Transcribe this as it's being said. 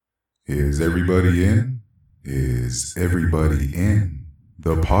Is everybody in? Is everybody in?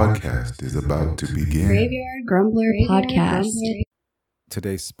 The podcast is about to begin. Graveyard Grumbler Podcast.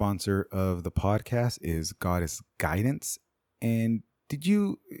 Today's sponsor of the podcast is Goddess Guidance. And did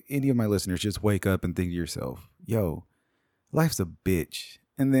you, any of my listeners, just wake up and think to yourself, yo, life's a bitch,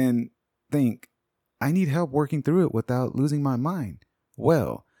 and then think, I need help working through it without losing my mind?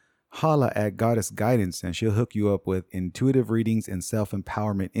 Well, holla at Goddess Guidance and she'll hook you up with intuitive readings and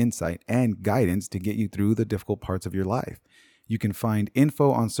self-empowerment insight and guidance to get you through the difficult parts of your life. You can find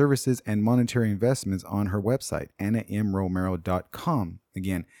info on services and monetary investments on her website, AnnaMRomero.com.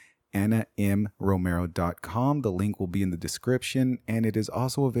 Again, AnnaMRomero.com. The link will be in the description, and it is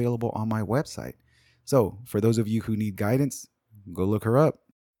also available on my website. So for those of you who need guidance, go look her up.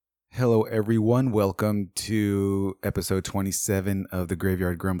 Hello, everyone. Welcome to episode 27 of the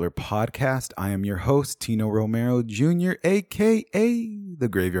Graveyard Grumbler podcast. I am your host, Tino Romero Jr., a.k.a. the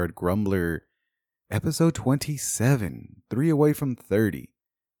Graveyard Grumbler. Episode 27, 3 away from 30.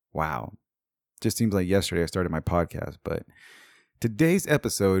 Wow. Just seems like yesterday I started my podcast, but today's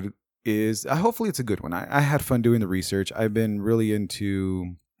episode is, hopefully it's a good one. I had fun doing the research. I've been really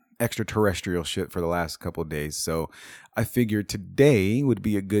into extraterrestrial shit for the last couple of days, so I figured today would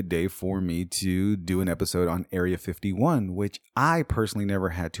be a good day for me to do an episode on Area 51, which I personally never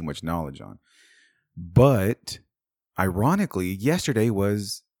had too much knowledge on. But ironically, yesterday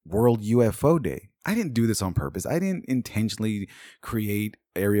was World UFO Day. I didn't do this on purpose. I didn't intentionally create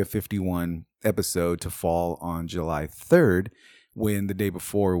Area 51 episode to fall on July 3rd when the day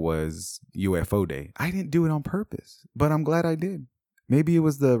before was UFO Day. I didn't do it on purpose, but I'm glad I did. Maybe it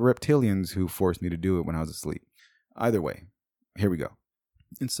was the reptilians who forced me to do it when I was asleep. Either way, here we go.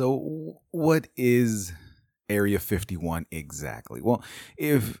 And so what is Area 51 exactly? Well,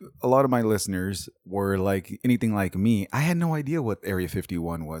 if a lot of my listeners were like anything like me, I had no idea what Area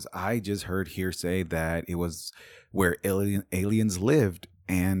 51 was. I just heard hearsay that it was where aliens lived,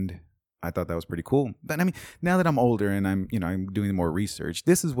 and I thought that was pretty cool. But I mean, now that I'm older and I'm doing more research,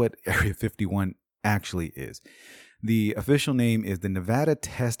 this is what Area 51 actually is. The official name is the Nevada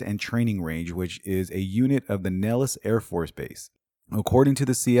Test and Training Range, which is a unit of the Nellis Air Force Base. According to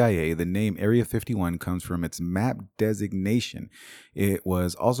the CIA, the name Area 51 comes from its map designation. It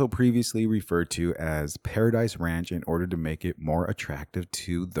was also previously referred to as Paradise Ranch in order to make it more attractive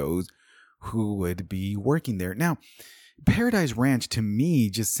to those who would be working there. Now, Paradise Ranch to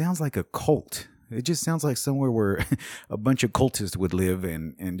me just sounds like a cult. It just sounds like somewhere where a bunch of cultists would live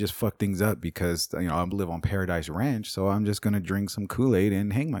and just fuck things up because, I live on Paradise Ranch, so I'm just going to drink some Kool-Aid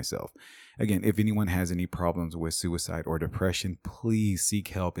and hang myself. Again, if anyone has any problems with suicide or depression, please seek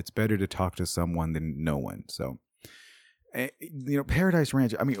help. It's better to talk to someone than no one. So, Paradise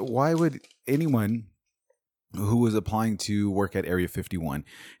Ranch, I mean, why would anyone who was applying to work at Area 51,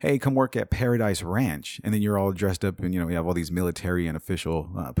 hey, come work at Paradise Ranch, and then you're all dressed up and, you have all these military and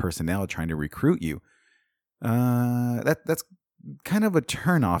official personnel trying to recruit you. That's kind of a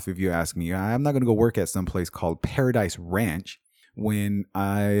turnoff if you ask me. I'm not going to go work at some place called Paradise Ranch when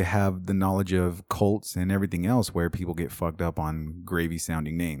I have the knowledge of cults and everything else where people get fucked up on gravy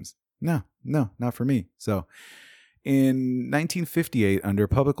sounding names. No, not for me. So in 1958, under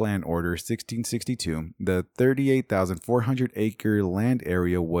Public Land Order 1662, the 38,400 acre land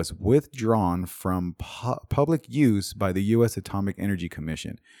area was withdrawn from public use by the U.S. Atomic Energy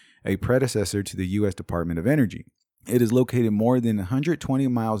Commission, a predecessor to the U.S. Department of Energy. It is located more than 120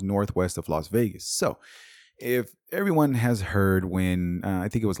 miles northwest of Las Vegas. So, if everyone has heard when, I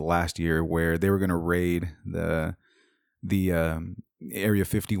think it was last year, where they were going to raid the Area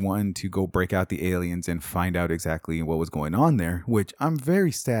 51 to go break out the aliens and find out exactly what was going on there, which I'm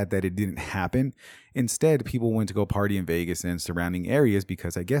very sad that it didn't happen. Instead, people went to go party in Vegas and surrounding areas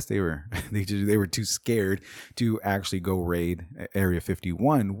because I guess they were too scared to actually go raid Area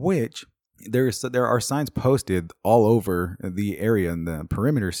 51, which there are signs posted all over the area and the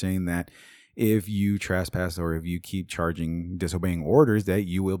perimeter saying that if you trespass or if you keep disobeying orders, that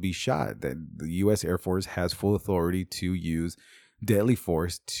you will be shot, that the U.S. Air Force has full authority to use deadly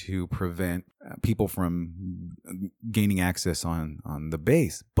force to prevent people from gaining access on the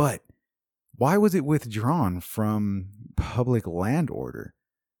base. But why was it withdrawn from public land order?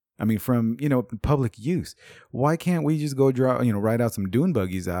 I mean, from, public use. Why can't we just go ride out some dune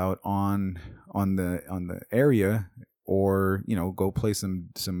buggies out on the area, or, go play some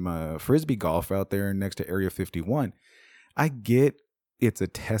frisbee golf out there next to Area 51? I get it's a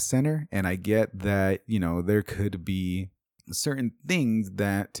test center, and I get that, there could be certain things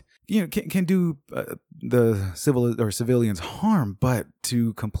that, can do the civilians harm, but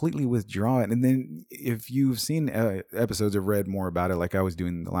to completely withdraw it. And then if you've seen episodes or read more about it, like I was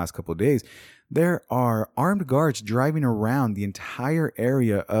doing the last couple of days, there are armed guards driving around the entire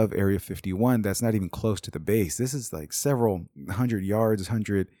area of Area 51 that's not even close to the base. This is like several hundred yards,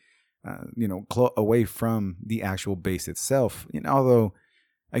 away from the actual base itself. And although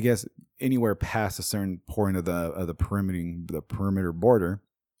I guess anywhere past a certain point of the perimeter border,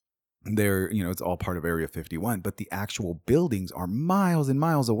 there, it's all part of Area 51, but the actual buildings are miles and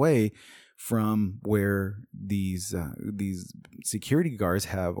miles away from where these security guards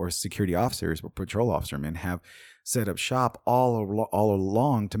have, or security officers or patrol officermen have set up shop all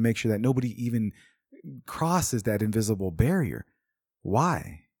along to make sure that nobody even crosses that invisible barrier.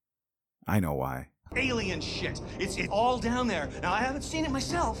 Why? I know why. Alien shit. It's all down there. Now, I haven't seen it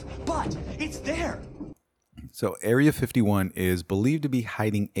myself, but it's there. So Area 51 is believed to be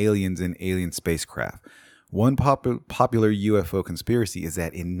hiding aliens in alien spacecraft. One popular UFO conspiracy is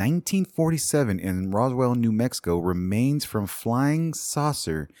that in 1947 in Roswell, New Mexico, remains from flying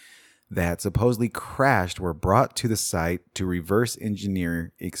saucer that supposedly crashed were brought to the site to reverse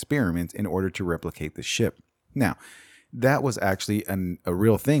engineer experiments in order to replicate the ship. Now, that was actually a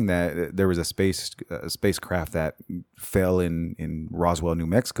real thing, that there was a spacecraft that fell in Roswell, New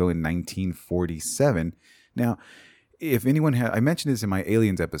Mexico in 1947. Now, if anyone I mentioned this in my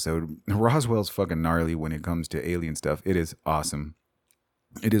aliens episode, Roswell's fucking gnarly when it comes to alien stuff. It is awesome.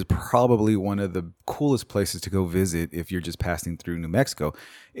 It is probably one of the coolest places to go visit if you're just passing through New Mexico.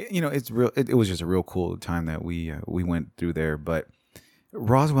 It's real. It was just a real cool time that we went through there. But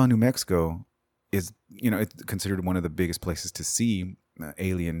Roswell, New Mexico is, it's considered one of the biggest places to see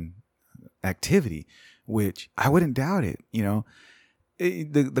alien activity, which I wouldn't doubt it.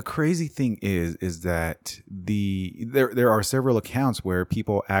 The crazy thing is that there are several accounts where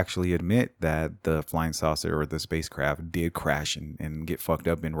people actually admit that the flying saucer or the spacecraft did crash and get fucked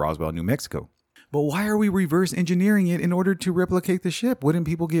up in Roswell, New Mexico. But why are we reverse engineering it in order to replicate the ship? Wouldn't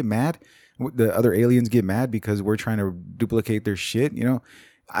people get mad? The other aliens get mad because we're trying to duplicate their shit?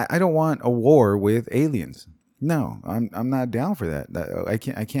 I don't want a war with aliens. No, I'm not down for that. I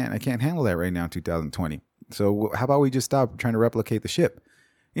can't handle that right now in 2020. So how about we just stop trying to replicate the ship?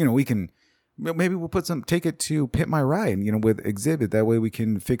 We can, maybe we'll take it to Pit My Ride, with Exhibit. That way we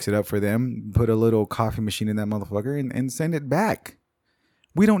can fix it up for them, put a little coffee machine in that motherfucker and send it back.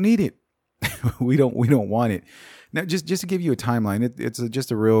 We don't need it. we don't want it. Now, just to give you a timeline, it's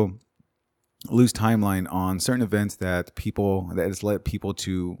just a real loose timeline on certain events that has led people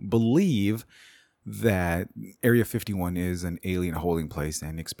to believe that Area 51 is an alien holding place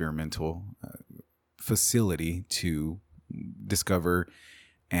and experimental facility to discover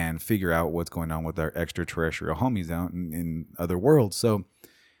and figure out what's going on with our extraterrestrial homies out in other worlds. So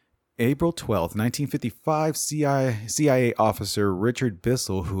April 12th, 1955, CIA officer Richard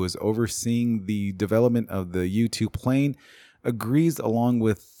Bissell, who is overseeing the development of the U-2 plane, agrees along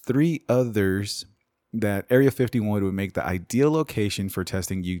with 3 others that Area 51 would make the ideal location for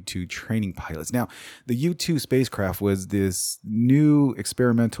testing U-2 training pilots. Now, the U-2 spacecraft was this new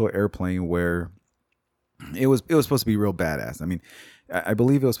experimental airplane where it was supposed to be real badass. I mean, I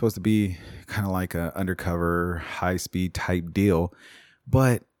believe it was supposed to be kind of like a undercover, high-speed type deal,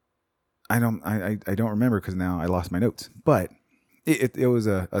 but I don't remember because now I lost my notes. But it was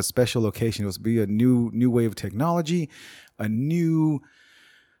a special location. It was to be a new wave of technology, a new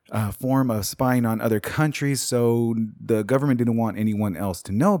form of spying on other countries. So the government didn't want anyone else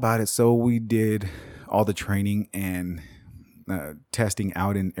to know about it. So we did all the training and testing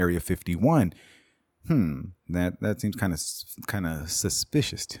out in Area 51. That seems kind of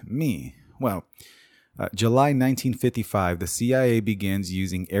suspicious to me. Well, July 1955, the CIA begins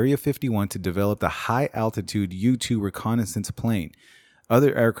using Area 51 to develop the high-altitude U-2 reconnaissance plane.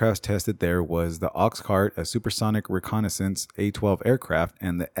 Other aircraft tested there was the Oxcart, a supersonic reconnaissance A-12 aircraft,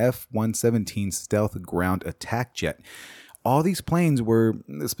 and the F-117 stealth ground attack jet. All these planes were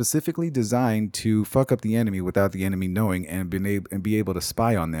specifically designed to fuck up the enemy without the enemy knowing and be able to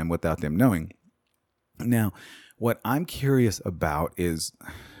spy on them without them knowing. Now, what I'm curious about is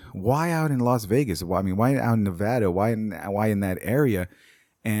why out in Las Vegas? Why out in Nevada? Why in that area?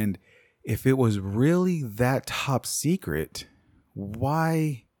 And if it was really that top secret,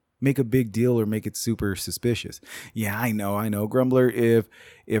 why make a big deal or make it super suspicious? Yeah, I know, Grumbler. If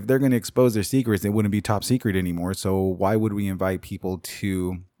they're going to expose their secrets, it wouldn't be top secret anymore. So why would we invite people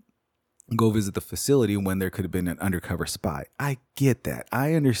to go visit the facility when there could have been an undercover spy? I get that.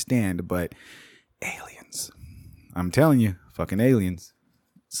 I understand, but aliens. I'm telling you, fucking aliens.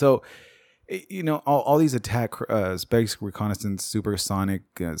 So all these attack space reconnaissance, supersonic,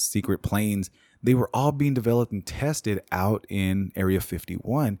 secret planes, they were all being developed and tested out in Area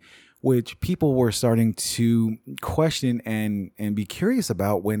 51, which people were starting to question and be curious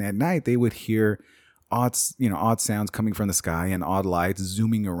about when at night they would hear odd sounds coming from the sky and odd lights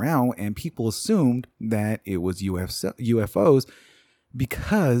zooming around, and people assumed that it was UFOs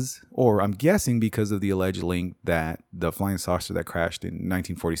because, or I'm guessing because of the alleged link that the flying saucer that crashed in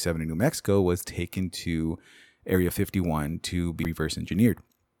 1947 in New Mexico was taken to Area 51 to be reverse engineered.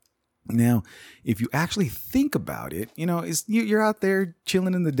 Now, if you actually think about it, you're out there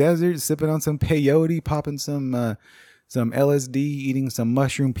chilling in the desert, sipping on some peyote, popping some LSD, eating some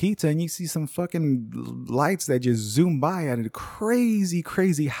mushroom pizza, and you see some fucking lights that just zoom by at a crazy,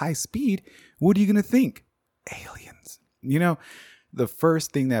 crazy high speed. What are you going to think? Aliens. The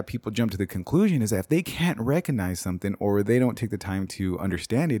first thing that people jump to the conclusion is that if they can't recognize something or they don't take the time to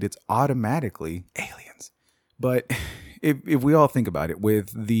understand it, it's automatically aliens. But if we all think about it,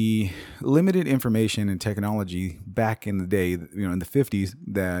 with the limited information and technology back in the day, in the 50s,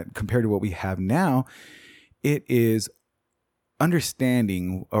 that compared to what we have now, it is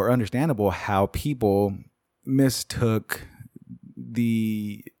understandable how people mistook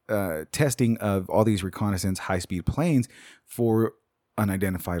the testing of all these reconnaissance high-speed planes for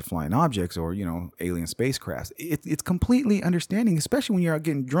unidentified flying objects or, alien spacecrafts. It's completely understanding, especially when you're out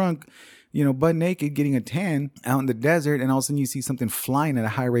getting drunk, butt naked, getting a tan out in the desert, and all of a sudden you see something flying at a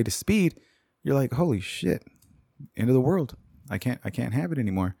high rate of speed. You're like, holy shit, end of the world. I can't have it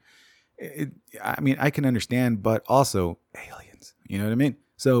anymore. I can understand, but also aliens. You know what I mean?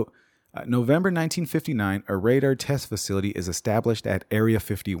 So November 1959, a radar test facility is established at Area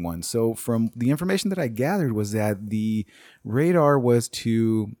 51. So from the information that I gathered was that the radar was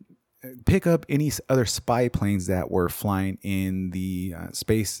to pick up any other spy planes that were flying in the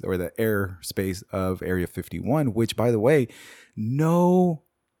space or the airspace of Area 51, which, by the way,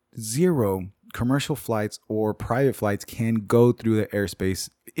 zero commercial flights or private flights can go through the airspace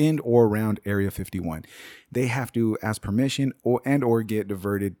in or around Area 51. They have to ask permission or get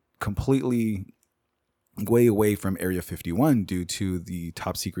diverted completely way away from Area 51 due to the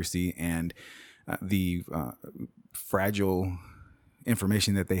top secrecy and the fragile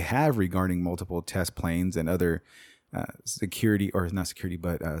information that they have regarding multiple test planes and other spying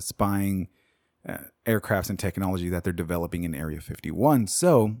aircrafts and technology that they're developing in Area 51.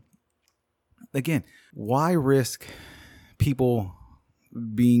 So again, why risk people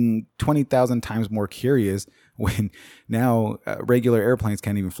being 20,000 times more curious when now regular airplanes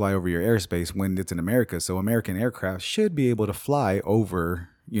can't even fly over your airspace when it's in America? So American aircraft should be able to fly over,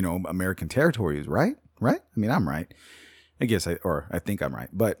 American territories, right? Right? I mean, I'm right. I think I'm right.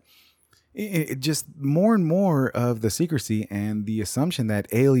 But it just more and more of the secrecy and the assumption that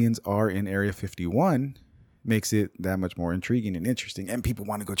aliens are in Area 51 makes it that much more intriguing and interesting, and people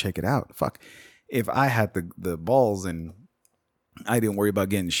want to go check it out. Fuck, if I had the balls and I didn't worry about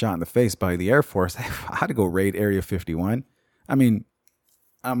getting shot in the face by the Air Force, I had to go raid Area 51. I mean,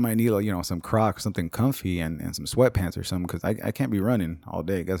 I might need some Crocs, something comfy, and some sweatpants or something, because I can't be running all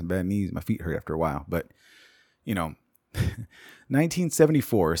day. I got some bad knees. My feet hurt after a while. But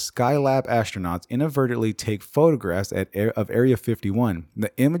 1974, Skylab astronauts inadvertently take photographs of Area 51.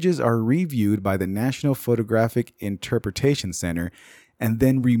 The images are reviewed by the National Photographic Interpretation Center and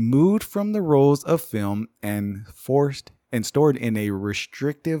then removed from the rolls of film and stored in a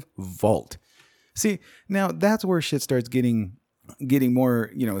restrictive vault. See, now that's where shit starts getting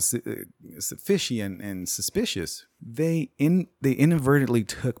more, sufficient and suspicious. They inadvertently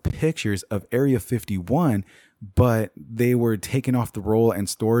took pictures of Area 51, but they were taken off the roll and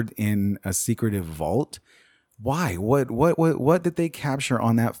stored in a secretive vault. Why? What did they capture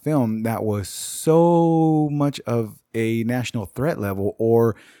on that film that was so much of a national threat level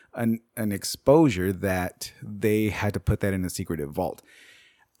or an exposure that they had to put that in a secretive vault?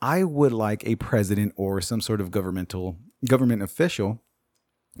 I would like a president or some sort of government official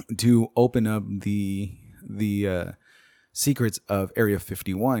to open up the secrets of Area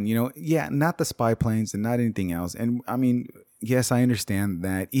 51. Not the spy planes and not anything else. And I mean, yes, I understand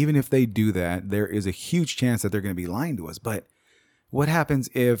that even if they do that, there is a huge chance that they're going to be lying to us. But what happens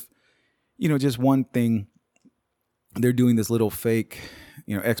if, just one thing, they're doing this little fake,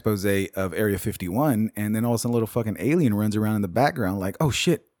 expose of Area 51, and then all of a sudden a little fucking alien runs around in the background like, oh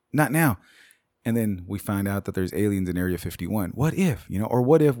shit, not now. And then we find out that there's aliens in Area 51. What if, or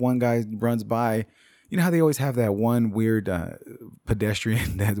what if one guy runs by, how they always have that one weird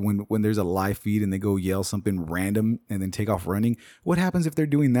pedestrian that when there's a live feed and they go yell something random and then take off running. What happens if they're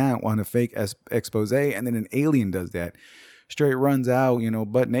doing that on a fake expose and then an alien does that? straight runs out,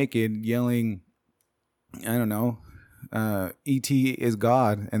 butt naked, yelling, I don't know, E.T. is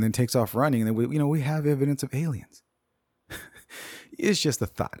God, and then takes off running. And then we have evidence of aliens. It's just a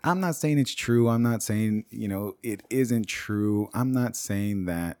thought. I'm not saying it's true. I'm not saying, it isn't true. I'm not saying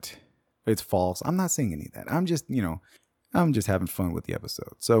that it's false. I'm not saying any of that. I'm just, I'm just having fun with the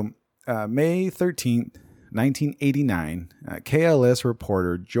episode. So May 13th, 1989, KLS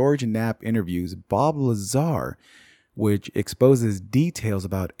reporter George Knapp interviews Bob Lazar, which exposes details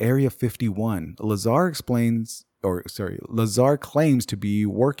about Area 51. Lazar claims to be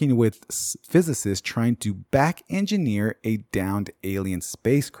working with physicists trying to back engineer a downed alien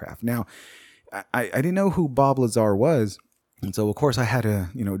spacecraft. Now, I didn't know who Bob Lazar was. And so, of course, I had to,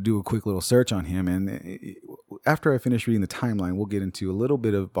 do a quick little search on him. And after I finish reading the timeline, we'll get into a little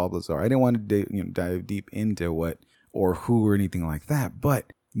bit of Bob Lazar. I didn't want to dive deep into what or who or anything like that.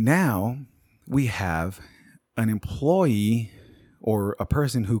 But now we have an employee or a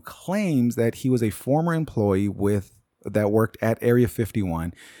person who claims that he was a former employee that worked at Area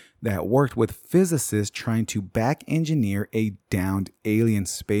 51, that worked with physicists trying to back engineer a downed alien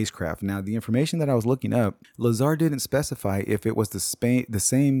spacecraft. Now, the information that I was looking up, Lazar didn't specify if it was the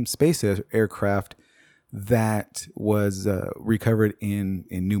same space aircraft that was recovered in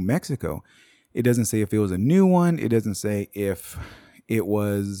New Mexico. It doesn't say if it was a new one. It doesn't say if it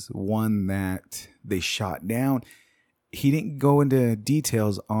was one that they shot down. He didn't go into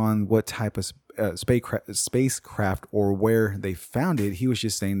details on what type of spacecraft or where they found it. He was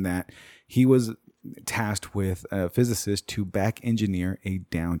just saying that he was tasked with a physicist to back engineer a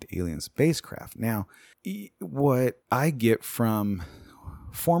downed alien spacecraft. Now, what I get from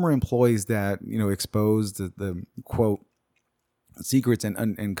former employees that, exposed the quote secrets and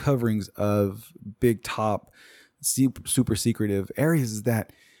uncoverings of big top super secretive areas is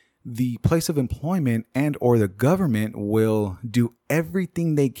that the place of employment and or the government will do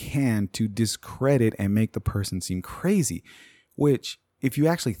everything they can to discredit and make the person seem crazy, which if you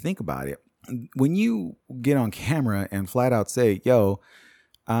actually think about it, when you get on camera and flat out say, yo,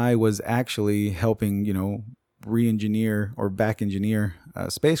 I was actually helping, re-engineer or back engineer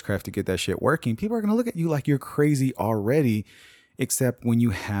a spacecraft to get that shit working, people are going to look at you like you're crazy already. Except when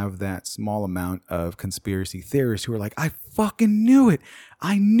you have that small amount of conspiracy theorists who are like, I fucking knew it.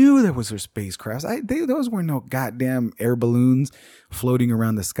 I knew there was spacecrafts. Those were no goddamn air balloons floating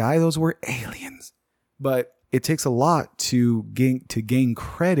around the sky. Those were aliens. But it takes a lot to gain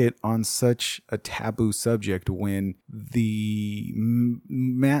credit on such a taboo subject when the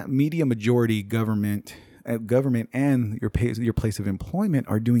media majority government and your place of employment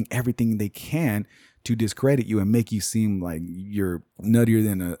are doing everything they can to discredit you and make you seem like you're nuttier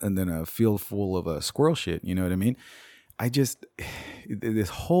than a field full of squirrel shit. You know what I mean? This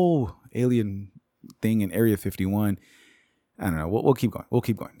whole alien thing in Area 51, I don't know. We'll keep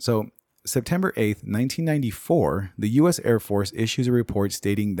going. So September 8th, 1994, the U.S. Air Force issues a report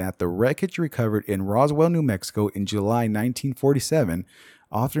stating that the wreckage recovered in Roswell, New Mexico in July 1947,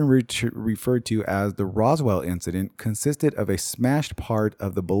 often referred to as the Roswell incident, consisted of a smashed part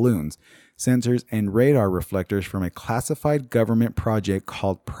of the balloons, sensors, and radar reflectors from a classified government project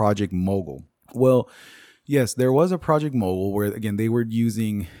called Project Mogul. Well, yes, there was a Project Mogul where, again, they were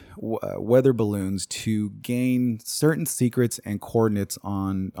using weather balloons to gain certain secrets and coordinates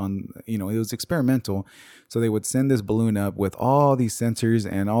on it was experimental. So they would send this balloon up with all these sensors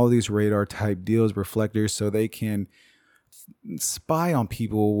and all these radar type deals, reflectors, so they can spy on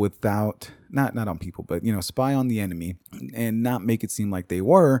people without not on people, but spy on the enemy and not make it seem like they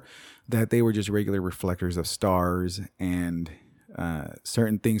were just regular reflectors of stars and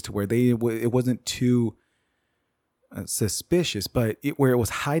certain things, to where it wasn't too suspicious, but where it was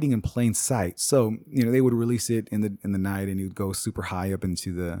hiding in plain sight. So they would release it in the night and it would go super high up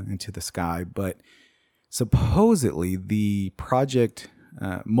into the sky. But supposedly the Project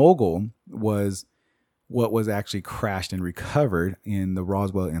Mogul was what was actually crashed and recovered in the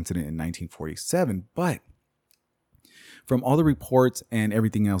Roswell incident in 1947. But from all the reports and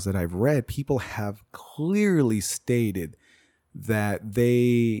everything else that I've read, people have clearly stated that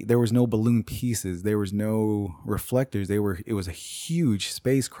there was no balloon pieces, there was no reflectors. It was a huge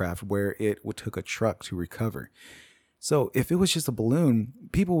spacecraft where it took a truck to recover. So if it was just a balloon,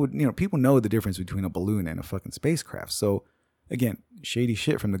 people know the difference between a balloon and a fucking spacecraft. So again, shady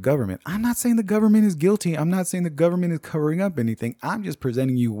shit from the government. I'm not saying the government is guilty. I'm not saying the government is covering up anything. I'm just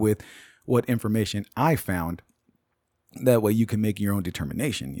presenting you with what information I found. That way you can make your own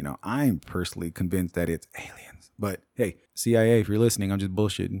determination. I'm personally convinced that it's aliens. But hey, CIA, if you're listening, I'm just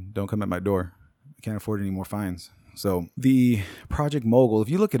bullshitting. Don't come at my door. I can't afford any more fines. So the Project Mogul, if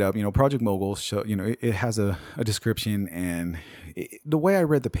you look it up, Project Mogul show, it has a description, and the way I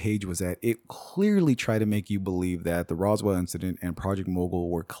read the page was that it clearly tried to make you believe that the Roswell incident and Project Mogul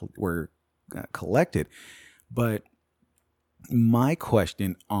were collected. But my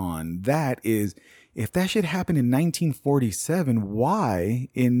question on that is, if that shit happened in 1947, why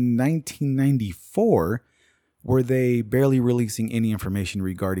in 1994 were they barely releasing any information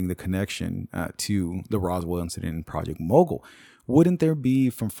regarding the connection to the Roswell incident and Project Mogul? Wouldn't there be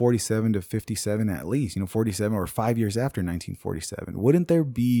from 47 to 57 at least, 47 or 5 years after 1947? Wouldn't there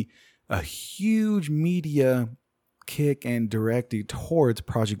be a huge media kick and directed towards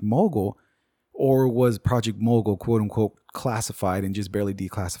Project Mogul? Or was Project Mogul, quote unquote, classified and just barely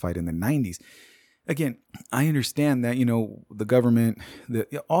declassified in the 90s? Again, I understand that, the government,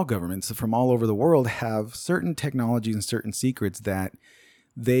 all governments from all over the world have certain technologies and certain secrets that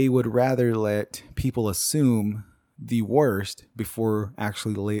they would rather let people assume the worst before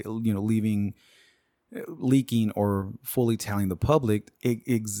actually, leaking or fully telling the public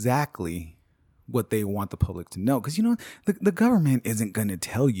exactly what they want the public to know. Because, the government isn't going to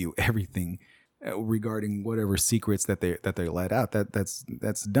tell you everything regarding whatever secrets that they let out. That's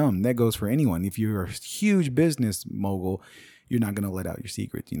dumb. That goes for anyone. If you're a huge business mogul, you're not going to let out your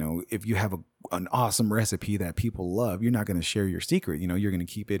secrets. If you have an awesome recipe that people love, you're not going to share your secret. You're going to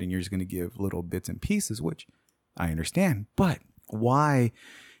keep it and you're just going to give little bits and pieces, which I understand. But why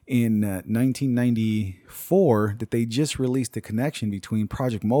in 1994 did they just release the connection between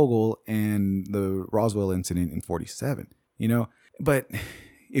Project Mogul and the Roswell incident in 47? But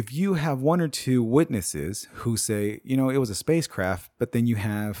if you have one or two witnesses who say, it was a spacecraft, but then you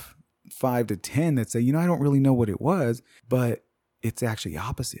have 5 to 10 that say, I don't really know what it was, but it's actually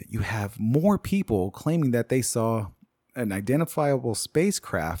opposite. You have more people claiming that they saw an identifiable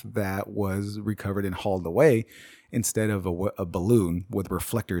spacecraft that was recovered and hauled away instead of a balloon with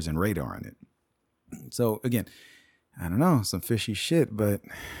reflectors and radar on it. So again, I don't know, some fishy shit, but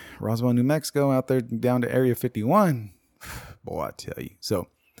Roswell, New Mexico, out there down to Area 51, boy, I tell you. So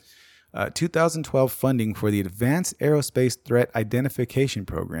 2012 funding for the Advanced Aerospace Threat Identification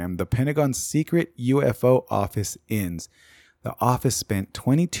Program, the Pentagon's secret UFO office ends. The office spent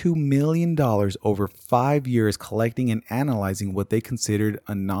 $22 million over 5 years collecting and analyzing what they considered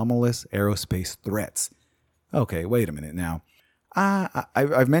anomalous aerospace threats. Okay, wait a minute now.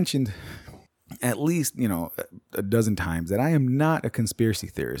 I've mentioned at least, a dozen times that I am not a conspiracy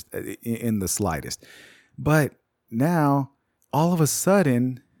theorist in the slightest. But now, all of a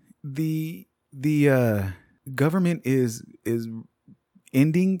sudden, the government is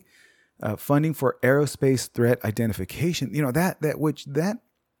ending funding for aerospace threat identification. That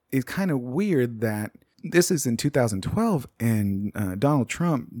is kind of weird that this is in 2012 and Donald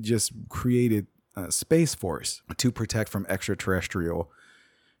Trump just created Space Force to protect from extraterrestrial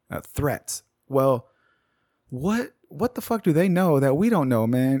threats. Well, what the fuck do they know that we don't know,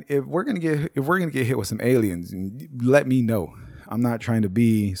 man? If we're gonna get hit with some aliens, let me know. I'm not trying to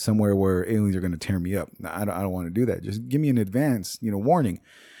be somewhere where aliens are going to tear me up. I don't want to do that. Just give me an advance, warning.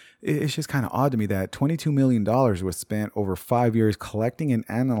 It's just kind of odd to me that $22 million was spent over 5 years collecting and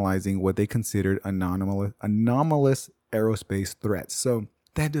analyzing what they considered anomalous aerospace threats. So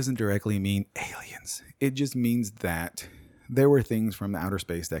that doesn't directly mean aliens. It just means that there were things from outer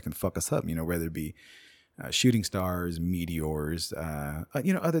space that can fuck us up, whether it be shooting stars, meteors,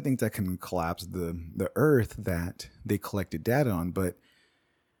 other things that can collapse the Earth that they collected data on. But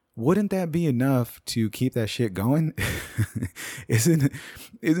wouldn't that be enough to keep that shit going? Isn't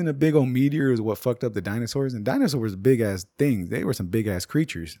a big old meteor is what fucked up the dinosaurs? And dinosaurs were big ass things. They were some big ass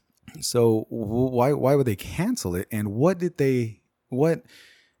creatures. So why would they cancel it? And what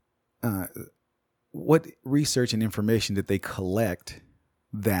research and information did they collect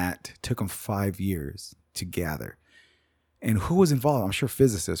that took them 5 years to gather? And who was involved? I'm sure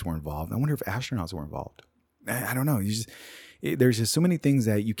physicists were involved. I wonder if astronauts were involved. I don't know. There's just so many things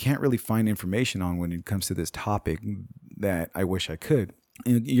that you can't really find information on when it comes to this topic that I wish I could.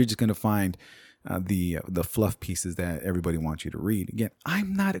 And you're just going to find the fluff pieces that everybody wants you to read. Again,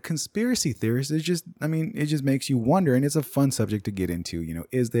 I'm not a conspiracy theorist. It just makes you wonder, and it's a fun subject to get into.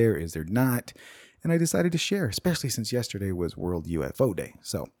 Is there not? And I decided to share, especially since yesterday was World UFO Day.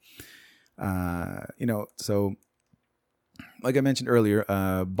 So, so like I mentioned earlier,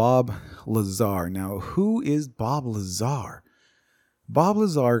 Bob Lazar. Now, who is Bob Lazar? Bob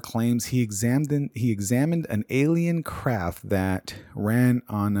Lazar claims he examined an alien craft that ran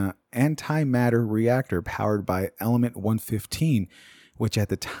on an antimatter reactor powered by element 115, which at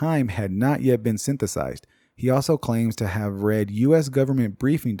the time had not yet been synthesized. He also claims to have read U.S. government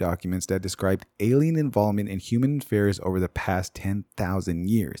briefing documents that described alien involvement in human affairs over the past 10,000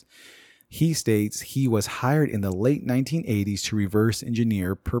 years. He states he was hired in the late 1980s to reverse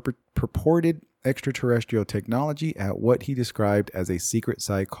engineer purported extraterrestrial technology at what he described as a secret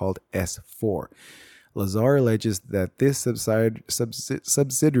site called S4. Lazar alleges that this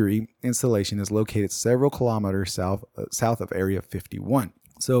subsidiary installation is located several kilometers south of Area 51.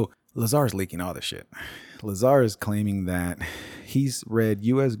 So Lazar's leaking all this shit. Lazar is claiming that he's read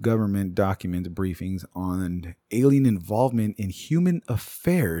U.S. government document briefings on alien involvement in human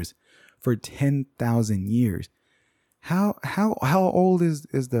affairs for 10,000 years. How old is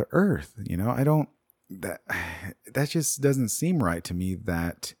the Earth? You know, that just doesn't seem right to me.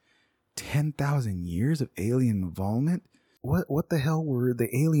 That 10,000 years of alien involvement. What the hell were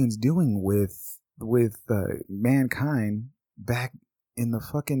the aliens doing with mankind back in the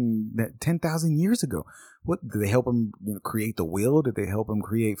fucking 10,000 years ago? What did they help them create the wheel? Did they help them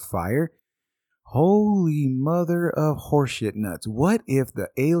create fire? Holy mother of horseshit nuts! What if the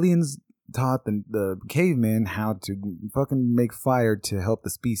aliens taught the cavemen how to fucking make fire to help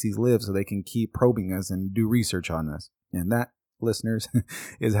the species live so they can keep probing us and do research on us? And that, listeners,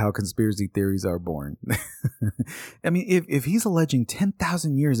 is how conspiracy theories are born. I mean, if he's alleging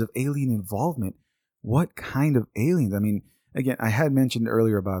 10,000 years of alien involvement, what kind of aliens? I mean, again, I had mentioned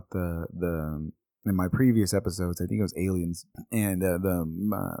earlier about the in my previous episodes, I think it was aliens and the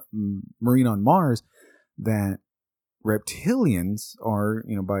Marine on Mars, that reptilians are,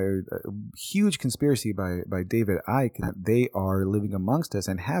 by a huge conspiracy by David Icke, that they are living amongst us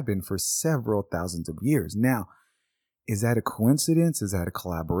and have been for several thousands of years. Now, is that a coincidence? Is that a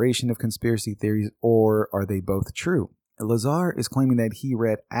collaboration of conspiracy theories, or are they both true? Lazar is claiming that he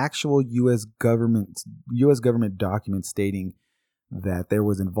read actual U.S. government documents stating that there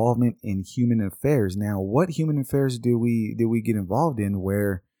was involvement in human affairs. Now, what human affairs do we get involved in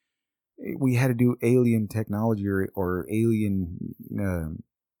where we had to do alien technology or alien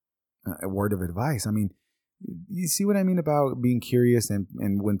word of advice? I mean, you see what I mean about being curious, and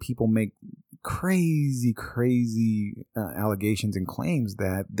when people make crazy allegations and claims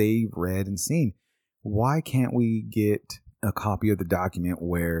that they've read and seen, why can't we get a copy of the document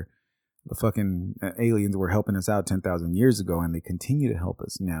where the fucking aliens were helping us out 10,000 years ago and they continue to help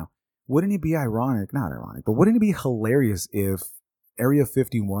us now? Wouldn't it be ironic, not ironic, but wouldn't it be hilarious if Area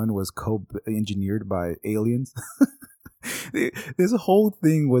 51 was co-engineered by aliens? This whole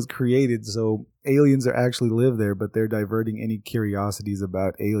thing was created so aliens are actually live there, but they're diverting any curiosities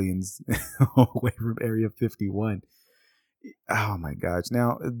about aliens away from Area 51. Oh my gosh.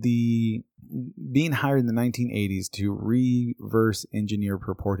 Now, being hired in the 1980s to reverse engineer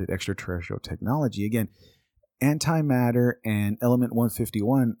purported extraterrestrial technology, again, antimatter and element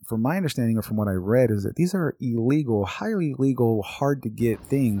 151, from my understanding or from what I read, is that these are illegal, highly illegal, hard to get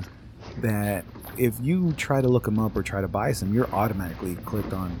things that if you try to look them up or try to buy some, you're automatically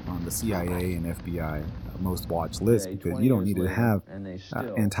clicked on the CIA and FBI most watched list, because you don't need to have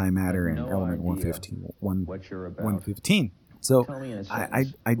antimatter and element 115. So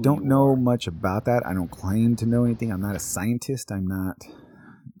I don't know much about that. I don't claim to know anything. I'm not a scientist. I'm not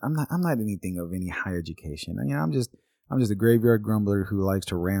anything of any high education. I mean, I'm just a graveyard grumbler who likes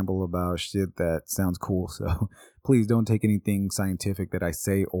to ramble about shit that sounds cool. So please don't take anything scientific that I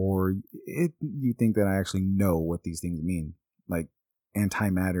say, or you think that I actually know what these things mean, like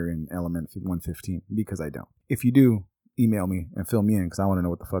antimatter and element 115, because I don't. If you do, email me and fill me in, because I want to know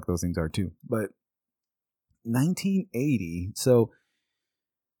what the fuck those things are too. But 1980. So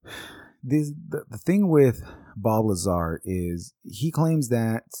the thing with Bob Lazar is he claims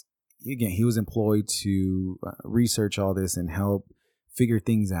that, again, he was employed to research all this and help figure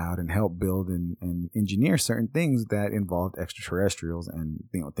things out and help build and engineer certain things that involved extraterrestrials and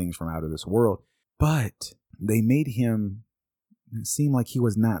things from out of this world. But they made him seem like he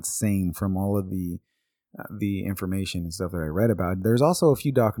was not sane from all of the information and stuff that I read about. There's also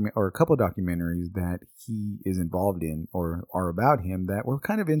a couple documentaries that he is involved in or are about him that were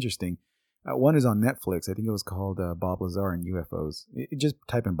kind of interesting. One is on Netflix. I think it was called Bob Lazar and UFOs. Just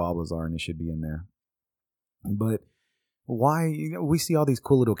type in Bob Lazar and it should be in there. But why, we see all these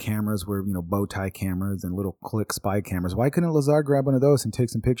cool little cameras where, bow tie cameras and little click spy cameras. Why couldn't Lazar grab one of those and take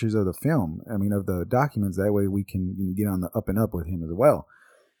some pictures of the film? I mean, of the documents. That way we can get on the up and up with him as well.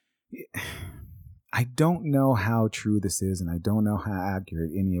 I don't know how true this is, and I don't know how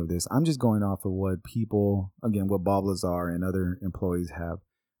accurate any of this. I'm just going off of what people, again, what Bob Lazar and other employees have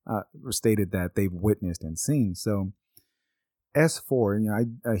stated that they've witnessed and seen. So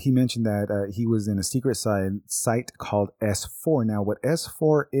S4, he mentioned that he was in a secret site called S4. Now, what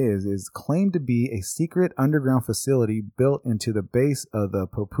S4 is claimed to be a secret underground facility built into the base of the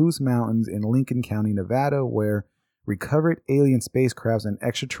Papoose Mountains in Lincoln County, Nevada, where recovered alien spacecrafts and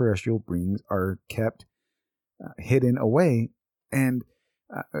extraterrestrial beings are kept hidden away. And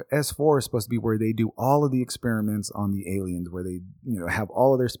S4 is supposed to be where they do all of the experiments on the aliens, where they have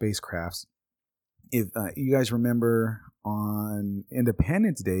all of their spacecrafts. If you guys remember on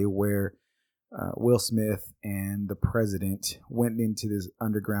Independence Day, where Will Smith and the president went into this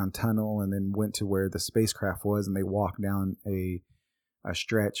underground tunnel and then went to where the spacecraft was, and they walked down a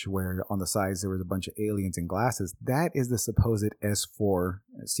stretch where on the sides there was a bunch of aliens in glasses. That is the supposed S4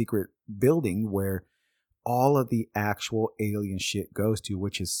 secret building where all of the actual alien shit goes to,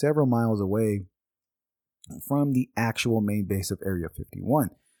 which is several miles away from the actual main base of Area 51.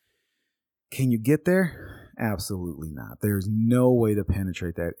 Can you get there? Absolutely not. There's no way to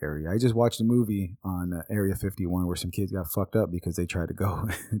penetrate that area. I just watched a movie on Area 51 where some kids got fucked up because they tried to go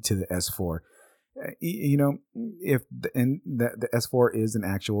to the S4. If the S4 is an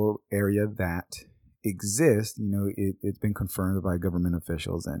actual area that exists, it's been confirmed by government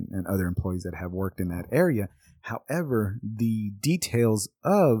officials and other employees that have worked in that area. However, the details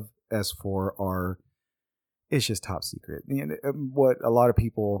of S4 it's just top secret. What a lot of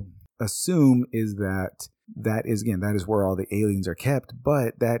people assume is that is where all the aliens are kept,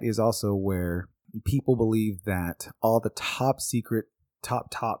 but that is also where people believe that all the top secret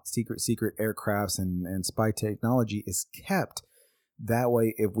aircrafts and spy technology is kept. That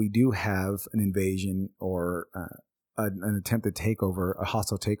way, if we do have an invasion or an attempted takeover, a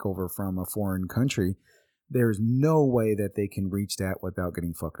hostile takeover from a foreign country, there's no way that they can reach that without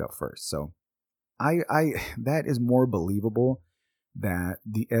getting fucked up first. So that is more believable, that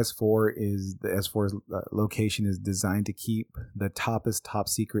the S4's location is designed to keep the top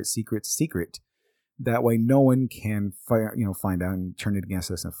secret. That way, no one can find out and turn it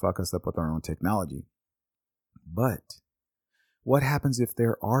against us and fuck us up with our own technology. But what happens if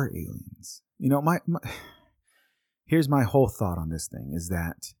there are aliens? Here's my whole thought on this thing is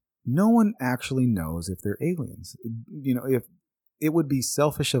that no one actually knows if they're aliens. If it would be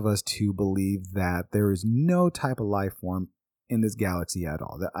selfish of us to believe that there is no type of life form in this galaxy at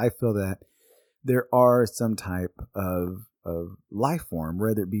all. That I feel that there are some type of life form,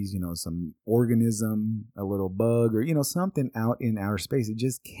 whether it be, some organism, a little bug, or, something out in outer space. It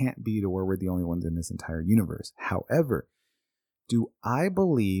just can't be to where we're the only ones in this entire universe. However, do I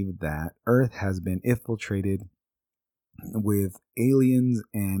believe that Earth has been infiltrated with aliens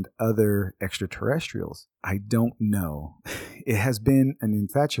and other extraterrestrials? I don't know. It has been an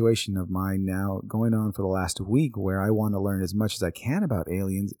infatuation of mine now going on for the last week, where I want to learn as much as I can about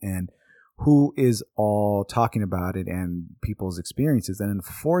aliens and who is all talking about it and people's experiences. And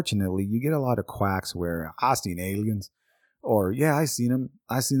unfortunately, you get a lot of quacks where I seen aliens, or yeah, I seen them.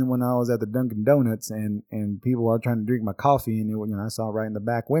 I seen them when I was at the Dunkin' Donuts, and people are trying to drink my coffee, and I saw it right in the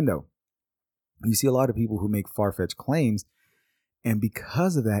back window. You see a lot of people who make far-fetched claims, and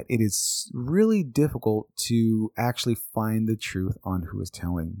because of that, it is really difficult to actually find the truth on who is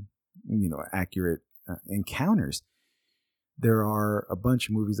telling, accurate encounters. There are a bunch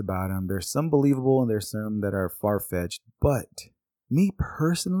of movies about them. There's some believable and there's some that are far-fetched. But me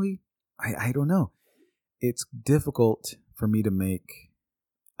personally, I don't know. It's difficult for me to make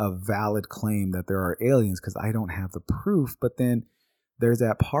a valid claim that there are aliens because I don't have the proof. But then there's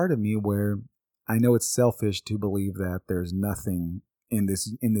that part of me where I know it's selfish to believe that there's nothing in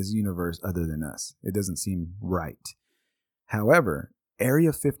this universe other than us. It doesn't seem right. However,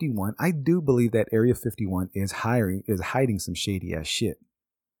 Area 51, I do believe that Area 51 is hiding some shady ass shit.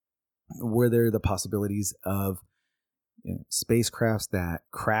 Were there the possibilities of spacecrafts that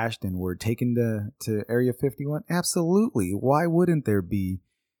crashed and were taken to Area 51? Absolutely. Why wouldn't there be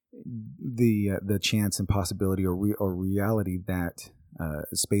the chance and possibility or reality that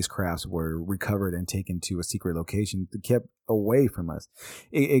spacecrafts were recovered and taken to a secret location, kept away from us?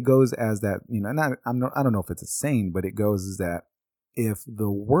 It goes as that, I don't know if it's a saying, but it goes as that if the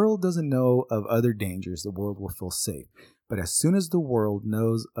world doesn't know of other dangers, the world will feel safe. But as soon as the world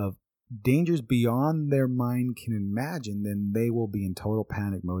knows of dangers beyond their mind can imagine, then they will be in total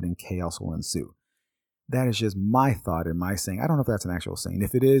panic mode and chaos will ensue. That is just my thought and my saying. I don't know if that's an actual saying.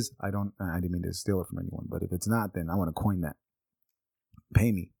 If it is, I didn't mean to steal it from anyone. But if it's not, then I want to coin that.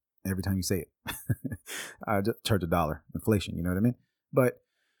 Pay me every time you say it. I just charge $1. Inflation, you know what I mean? But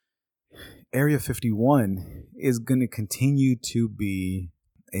Area 51 is going to continue to be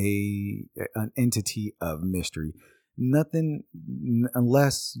an entity of mystery. Nothing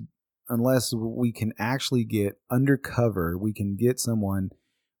unless unless we can actually get undercover, we can get someone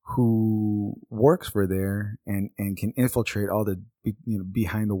who works for there and can infiltrate all the,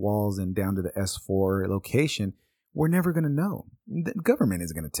 behind the walls and down to the S4 location, we're never going to know. The government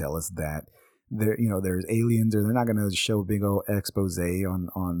isn't going to tell us that there's aliens, or they're not going to show a big old expose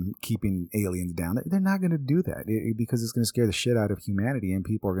on keeping aliens down. They're not going to do that because it's going to scare the shit out of humanity, and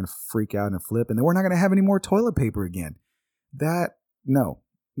people are going to freak out and flip, and then we're not going to have any more toilet paper again.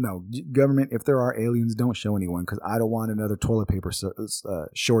 No, government, if there are aliens, don't show anyone, because I don't want another toilet paper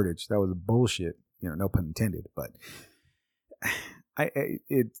shortage. That was bullshit, no pun intended. But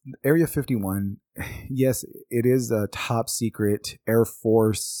Area 51, yes, it is a top secret Air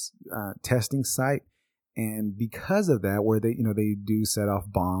Force testing site, and because of that, where they do set off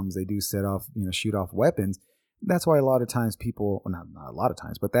bombs, they do set off shoot off weapons. That's why a lot of times people, well, not a lot of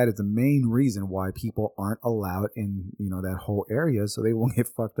times, but that is the main reason why people aren't allowed in that whole area, so they won't get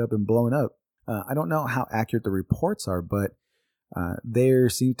fucked up and blown up. I don't know how accurate the reports are, but there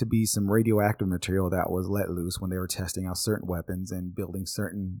seemed to be some radioactive material that was let loose when they were testing out certain weapons and building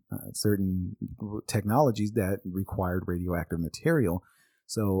certain technologies that required radioactive material.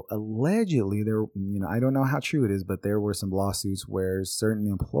 So allegedly, there, I don't know how true it is, but there were some lawsuits where certain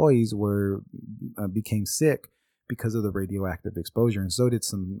employees became sick because of the radioactive exposure, and so did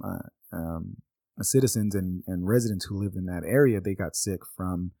some citizens and residents who lived in that area. They got sick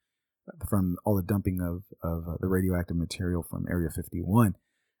from all the dumping of the radioactive material from Area 51.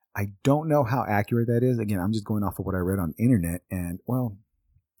 I don't know how accurate that is. Again, I'm just going off of what I read on the internet, and well,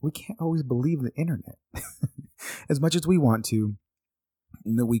 we can't always believe the internet as much as we want to.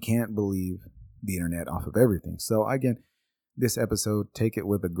 No, we can't believe the internet off of everything. So again, this episode, take it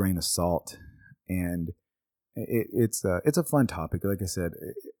with a grain of salt, and it's a fun topic. Like I said,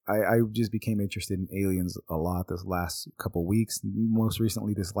 I just became interested in aliens a lot this last couple weeks. Most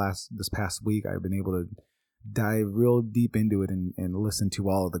recently, this past week, I've been able to dive real deep into it and listen to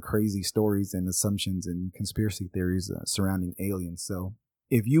all of the crazy stories and assumptions and conspiracy theories surrounding aliens. So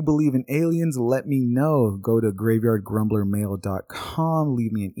if you believe in aliens, let me know. Go to graveyardgrumblermail.com.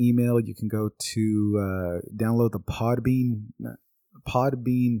 Leave me an email. You can go to download the Podbean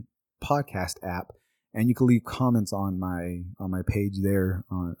podcast app, and you can leave comments on my page there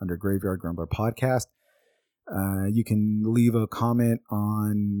under Graveyard Grumbler Podcast. You can leave a comment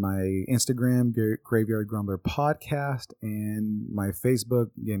on my Instagram, Graveyard Grumbler Podcast, and my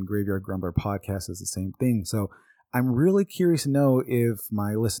Facebook, again, Graveyard Grumbler Podcast is the same thing. So I'm really curious to know if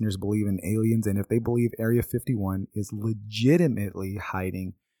my listeners believe in aliens, and if they believe Area 51 is legitimately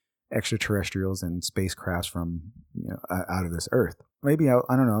hiding extraterrestrials and spacecrafts from out of this earth. Maybe I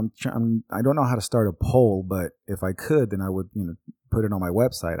don't know. I don't know how to start a poll, but if I could, then I would put it on my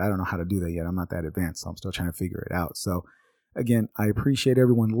website. I don't know how to do that yet. I'm not that advanced, so I'm still trying to figure it out. So again, I appreciate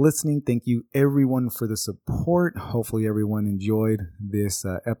everyone listening. Thank you everyone for the support. Hopefully everyone enjoyed this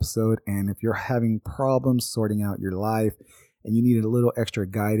episode. And if you're having problems sorting out your life and you need a little extra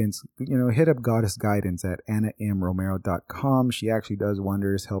guidance, hit up Goddess Guidance at AnnaMRomero.com. She actually does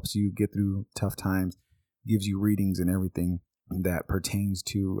wonders, helps you get through tough times, gives you readings and everything that pertains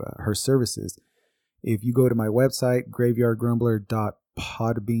to her services. If you go to my website,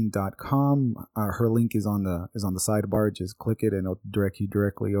 graveyardgrumbler.podbean.com, her link is on the sidebar. Just click it and it'll direct you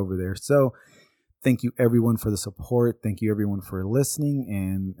directly over there. So thank you everyone for the support. Thank you everyone for listening.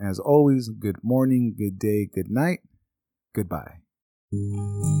 And as always, good morning, good day, good night. Goodbye.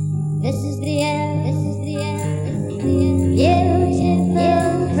 This is the end. This is the end. This is the end.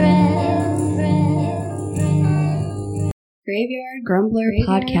 Beautiful friend. Graveyard Grumbler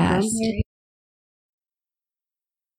Podcast.